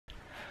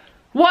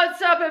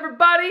What's up,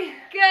 everybody?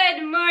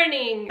 Good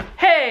morning.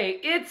 Hey,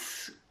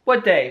 it's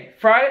what day?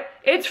 Friday?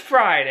 It's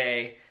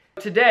Friday.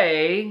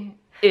 Today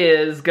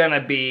is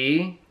gonna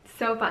be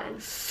so fun.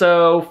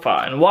 So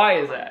fun. Why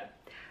is that?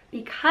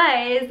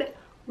 Because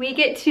we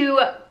get to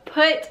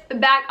put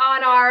back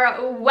on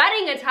our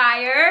wedding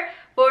attire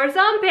for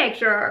some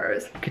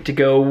pictures. Get to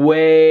go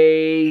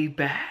way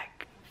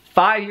back,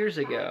 5 years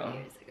ago. 5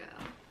 years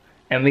ago.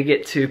 And we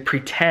get to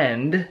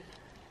pretend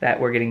that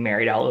we're getting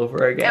married all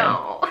over again.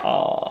 No.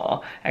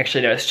 Aww.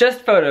 Actually, no, it's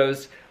just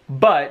photos.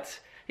 But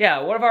yeah,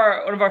 one of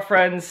our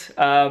friends,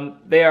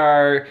 they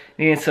are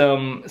needing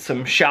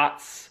some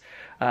shots,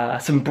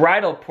 some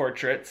bridal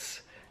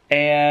portraits,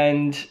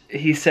 and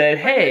he said,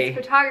 "Hey,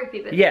 photography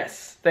business."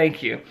 Yes,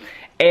 thank you.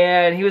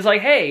 And he was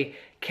like, "Hey,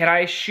 can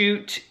I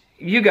shoot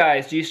you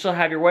guys? Do you still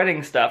have your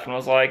wedding stuff?" And I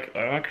was like,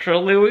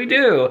 "Actually, we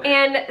do."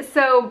 And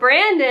so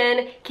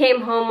Brandon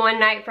came home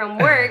one night from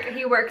work.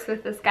 He works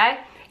with this guy.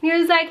 And he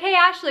was like, "Hey,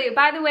 Ashley,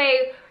 by the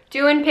way,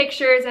 doing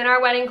pictures in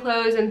our wedding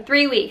clothes in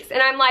 3 weeks."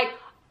 And I'm like,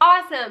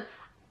 "Awesome.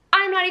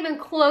 I'm not even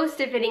close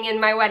to fitting in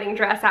my wedding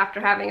dress after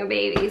having a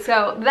baby."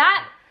 So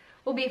that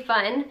will be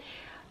fun.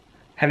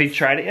 Have you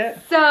tried it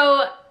yet?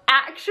 So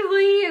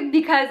actually,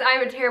 because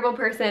I'm a terrible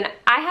person,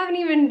 I haven't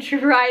even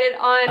tried it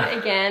on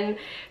again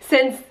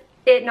since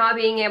it not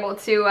being able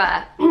to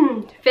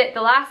fit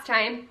the last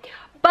time.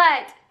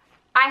 But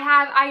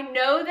I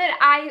know that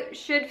I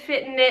should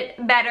fit in it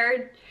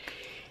better.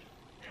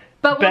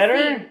 But we'll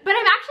see. But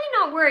I'm actually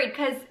not worried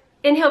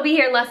and he'll be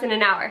here in less than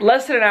an hour.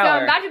 Less than an hour. So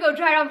I'm about to go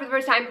try it on for the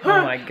first time.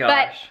 Oh my gosh.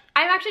 But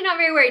I'm actually not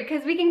very worried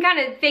because we can kind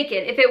of fake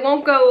it. If it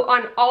won't go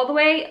on all the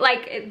way,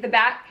 like the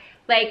back,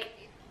 like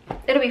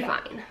it'll be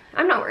fine.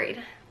 I'm not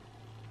worried.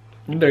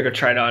 You better go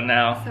try it on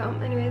now. So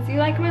anyways, you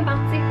like my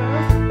bouncy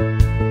clothes?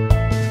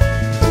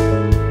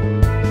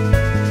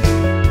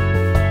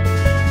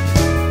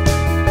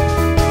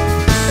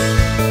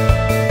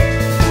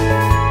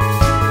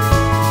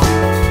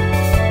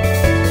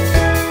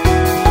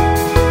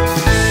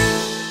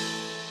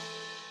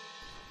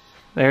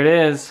 There it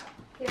is.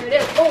 Here it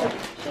is. Oh,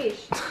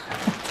 sheesh.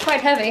 It's quite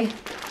heavy.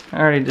 I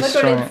already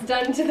destroyed it. Look what it's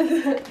done to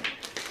the...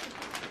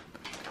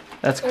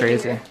 That's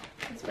crazy.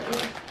 That's funny.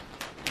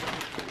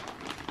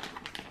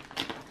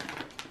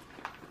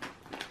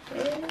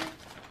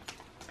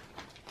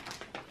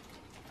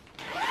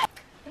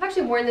 I've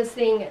actually worn this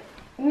thing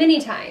many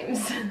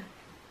times.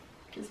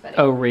 It's funny.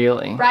 Oh,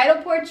 really?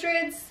 Bridal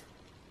portraits,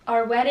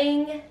 our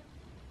wedding,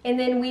 and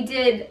then we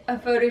did a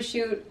photo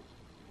shoot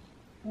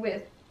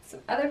with some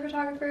other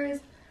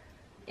photographers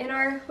in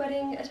our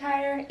wedding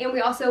attire, and we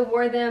also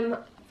wore them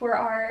for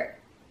our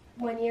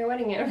 1-year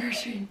wedding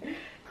anniversary.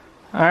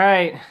 All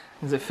right,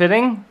 is it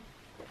fitting?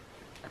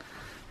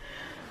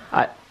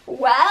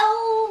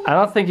 Well, I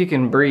don't think you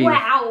can breathe.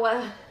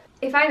 Wow.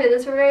 If I'm in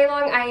this for very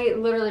long, I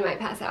literally might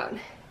pass out.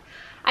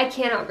 I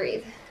cannot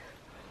breathe.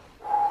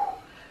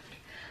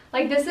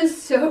 Like, this is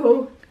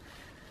so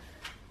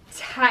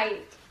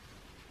tight.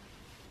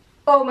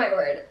 Oh my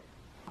word.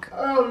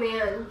 Oh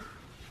man.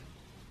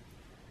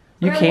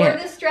 You when can't. I wore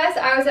this dress,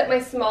 I was at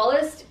my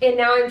smallest, and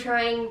now I'm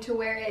trying to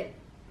wear it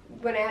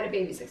when I had a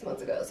baby 6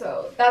 months ago.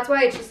 So that's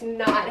why it's just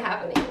not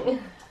happening.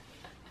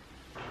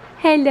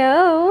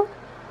 Hello.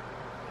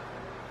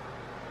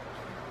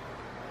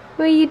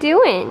 What are you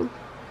doing?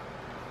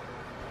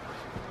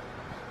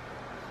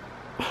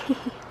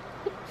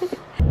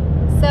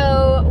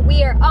 So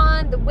we are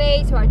on the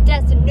way to our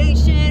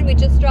destination. We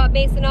just dropped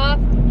Mason off,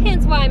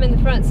 hence why I'm in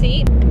the front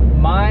seat.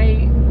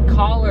 My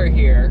collar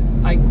here,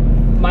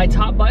 my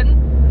top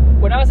button,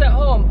 when I was at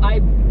home, I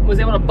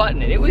was able to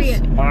button it. It was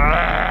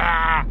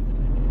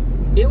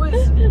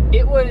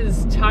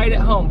tight at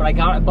home, but I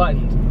got it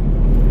buttoned.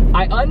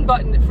 I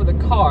unbuttoned it for the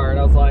car, and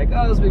I was like,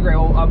 "Oh, this will be great.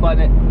 We'll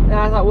unbutton it." And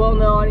I thought, well,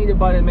 no, I need to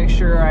button it to make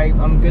sure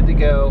I'm good to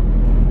go.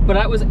 But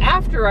that was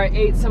after I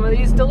ate some of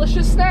these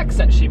delicious snacks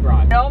that she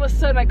brought. And all of a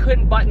sudden, I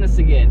couldn't button this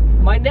again.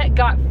 My neck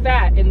got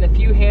fat in the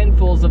few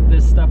handfuls of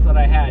this stuff that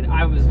I had.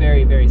 I was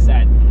very, very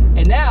sad.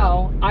 And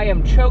now, I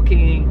am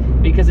choking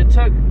because it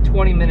took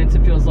 20 minutes,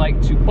 it feels like,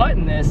 to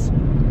button this,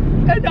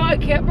 and now I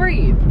can't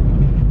breathe.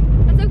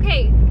 That's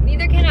okay.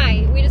 Neither can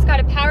I. We just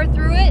gotta power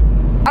through it.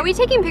 Are we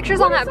taking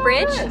pictures on that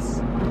bridge?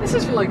 This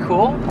is really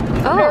cool.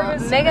 Oh,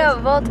 mega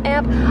volt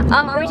amp.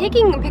 Are we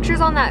taking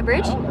pictures on that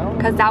bridge? I don't know.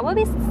 Because that would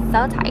be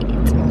so tight.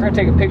 We're gonna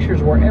take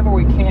pictures wherever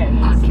we can.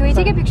 Can we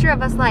take a picture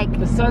of us like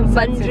The sun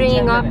sets in 10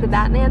 bungee off the minutes.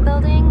 Batman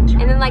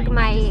building? And then like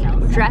my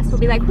dress will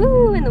be like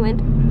woo in the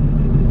wind.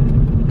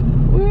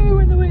 Woo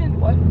in the wind,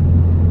 what?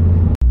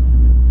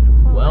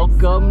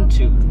 Welcome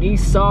to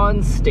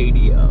Nissan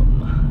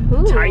Stadium.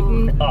 Ooh.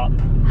 Tighten up.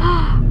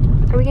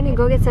 Are we gonna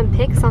go get some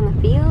pics on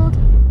the field?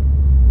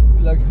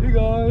 Like, hey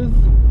guys.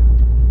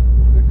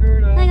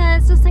 Hey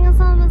guys, just taking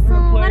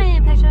some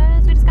wedding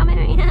pictures. We just got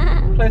married.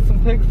 Play some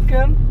pics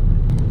again.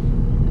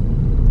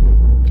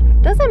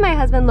 Doesn't my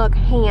husband look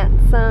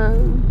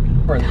handsome?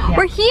 Yeah.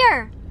 We're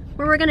here.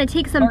 Where we're gonna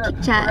take some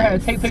pictures. We're gonna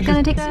take pictures.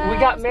 We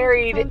got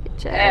married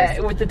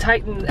with the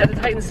Titan at the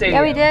Titan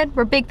Stadium. Yeah, we did.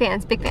 We're big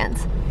fans, big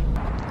fans.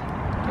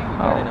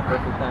 here in a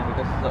perfect time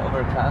because it's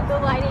overcast. The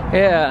lighting.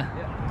 Yeah.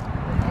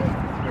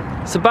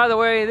 So by the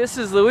way, this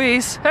is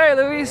Luis. Hey,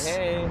 Luis.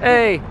 Hey.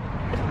 Hey.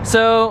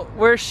 So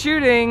we're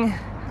shooting.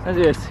 Let's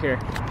do this here.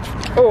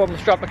 Oh, I'm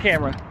just dropping my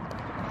camera.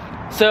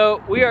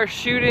 So we are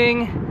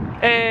shooting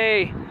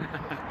a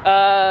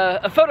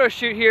photo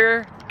shoot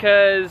here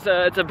because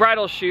it's a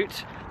bridal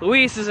shoot.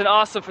 Luis is an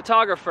awesome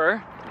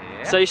photographer,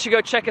 so you should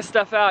go check his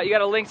stuff out. You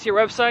got a link to your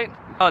website?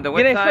 Oh, the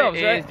website Films,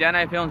 is right?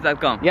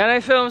 janayfilms.com.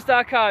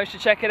 janayfilms.com. You should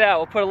check it out.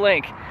 We'll put a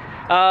link.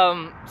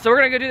 So we're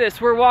gonna go do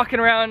this. We're walking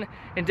around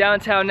in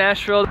downtown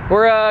Nashville.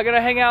 We're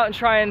gonna hang out and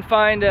try and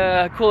find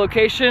a cool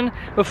location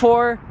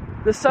before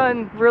the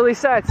sun really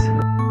sets.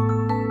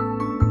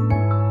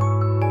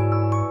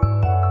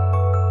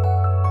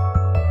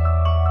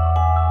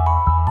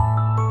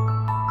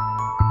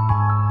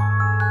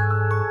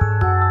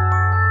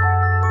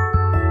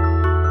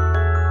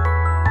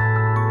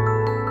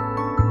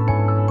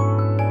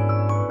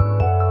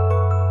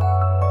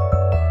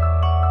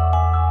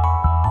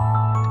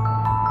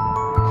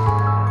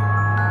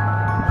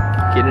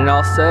 Getting it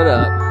all set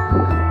up.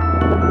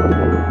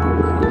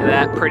 Look at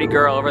that pretty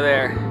girl over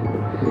there.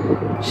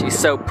 She's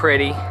so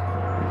pretty.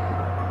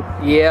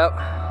 Yep.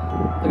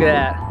 Look at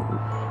that.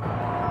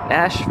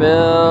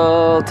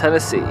 Nashville,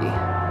 Tennessee.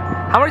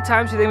 How many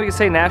times do you think we can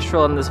say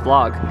Nashville in this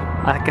vlog?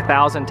 Like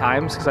 1,000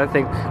 times? Because I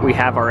think we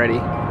have already.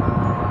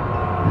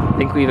 I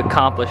think we've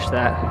accomplished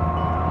that.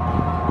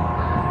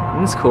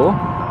 Isn't this cool?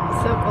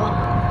 So cool.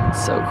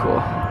 So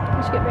cool.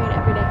 We should get married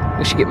every day.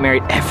 We should get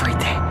married every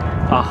day.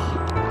 Oh.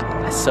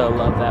 I so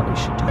love that. We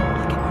should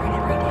totally get married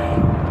every day.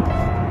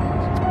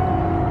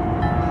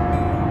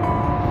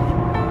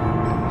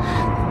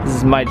 This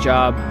is my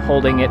job,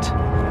 holding it.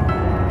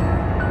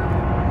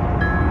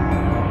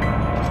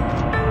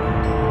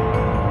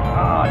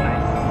 Oh,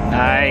 nice.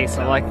 Nice,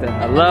 I like that.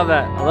 I love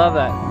that. I love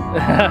that.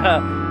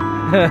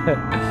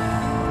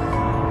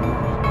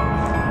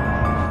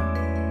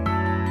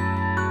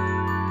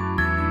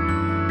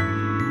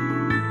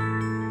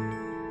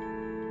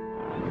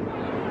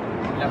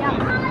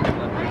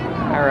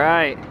 All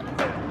right,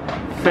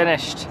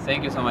 finished.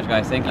 Thank you so much,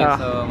 guys. Thank you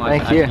so much.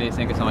 Thank you. Actually,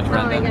 thank you so much, Oh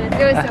Brenda. my goodness,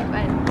 it was so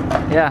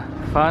fun. Yeah,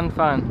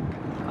 fun.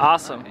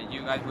 Awesome. And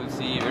you guys will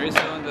see very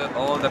soon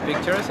all the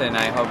pictures, and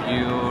I hope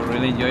you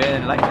really enjoy it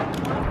and like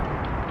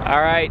it.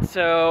 All right,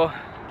 so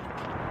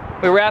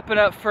we're wrapping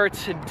up for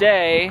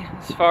today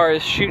as far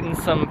as shooting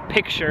some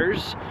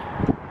pictures.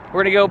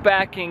 We're gonna go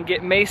back and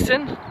get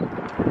Mason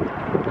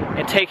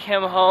and take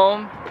him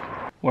home.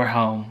 We're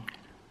home.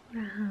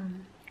 We're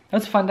home. That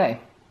was a fun day.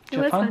 It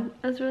was fun.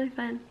 It was really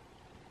fun.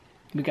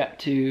 We got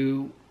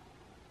to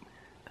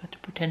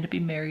pretend to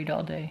be married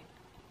all day.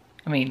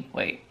 I mean,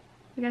 wait.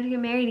 We got to get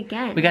married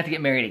again. We got to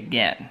get married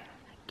again.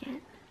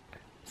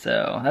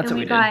 So that's what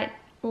we did. And we got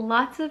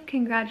lots of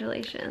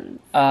congratulations.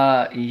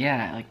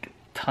 Yeah, like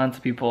tons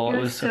of people. It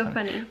was so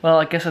funny. Well,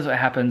 I guess that's what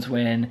happens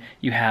when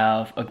you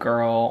have a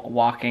girl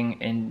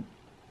walking in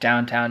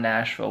downtown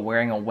Nashville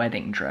wearing a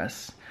wedding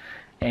dress,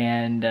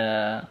 and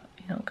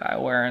you know, guy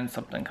wearing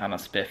something kind of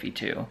spiffy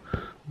too.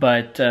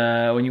 But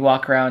when you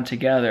walk around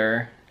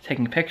together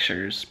taking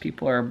pictures,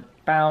 people are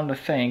bound to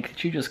think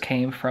that you just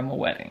came from a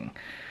wedding.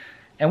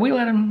 And we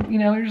let them, you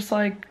know, we just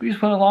went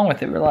along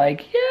with it. We're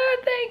like, yeah,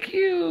 thank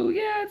you.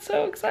 Yeah, it's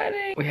so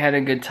exciting. We had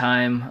a good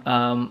time.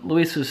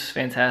 Luis was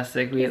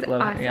fantastic. He's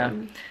awesome. Yeah.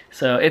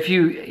 So if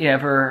you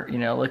ever,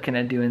 looking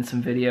at doing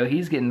some video,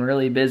 he's getting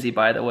really busy,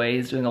 by the way.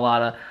 He's doing a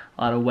lot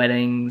of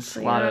weddings,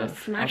 a lot of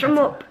smash them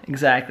up.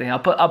 Exactly.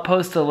 I'll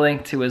post a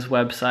link to his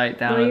website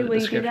down in the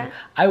description. Will you do that?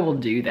 I will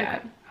do that.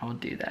 Okay. I will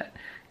do that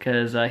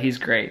because he's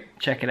great.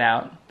 Check it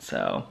out.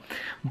 So,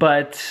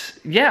 but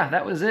yeah,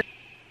 that was it.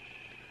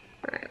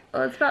 Alright,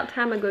 well, it's about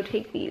time I go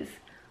take these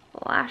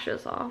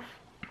lashes off.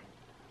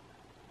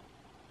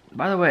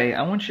 By the way,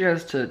 I want you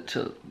guys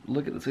to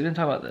look at this. We didn't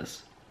talk about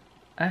this.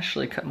 I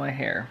actually cut my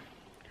hair.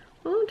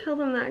 Well, don't tell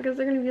them that because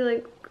they're going to be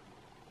like,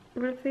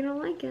 what if they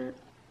don't like it?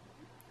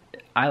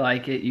 I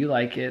like it. You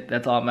like it.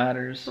 That's all that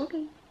matters.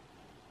 Okay.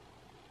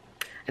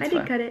 It's I did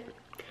fine. cut it.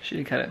 She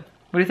did cut it.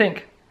 What do you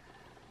think?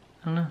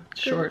 I don't know.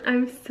 It's short.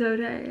 I'm so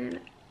tired.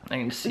 I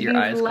can just see your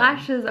eyes. These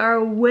lashes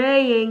are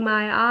weighing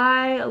my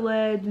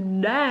eyelids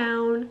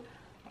down.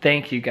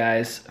 Thank you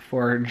guys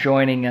for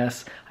joining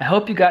us. I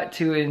hope you got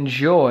to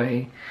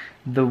enjoy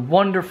the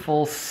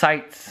wonderful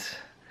sights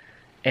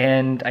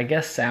and I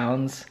guess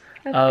sounds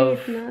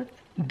of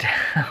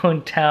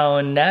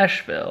downtown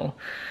Nashville.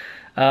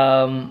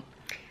 I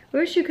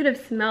wish you could have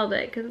smelled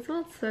it because it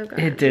smelled so good.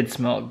 It did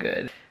smell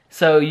good.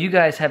 So you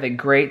guys have a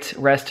great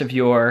rest of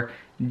your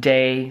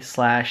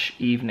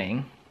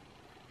day/evening.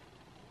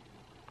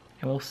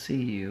 And we'll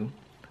see you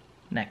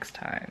next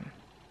time.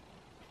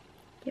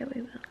 Yeah,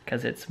 we will.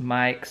 Because it's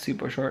Mike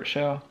Super Short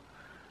Show.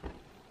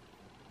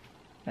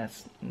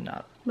 That's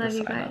not Love the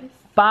you sign up. guys.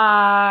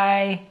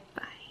 Bye!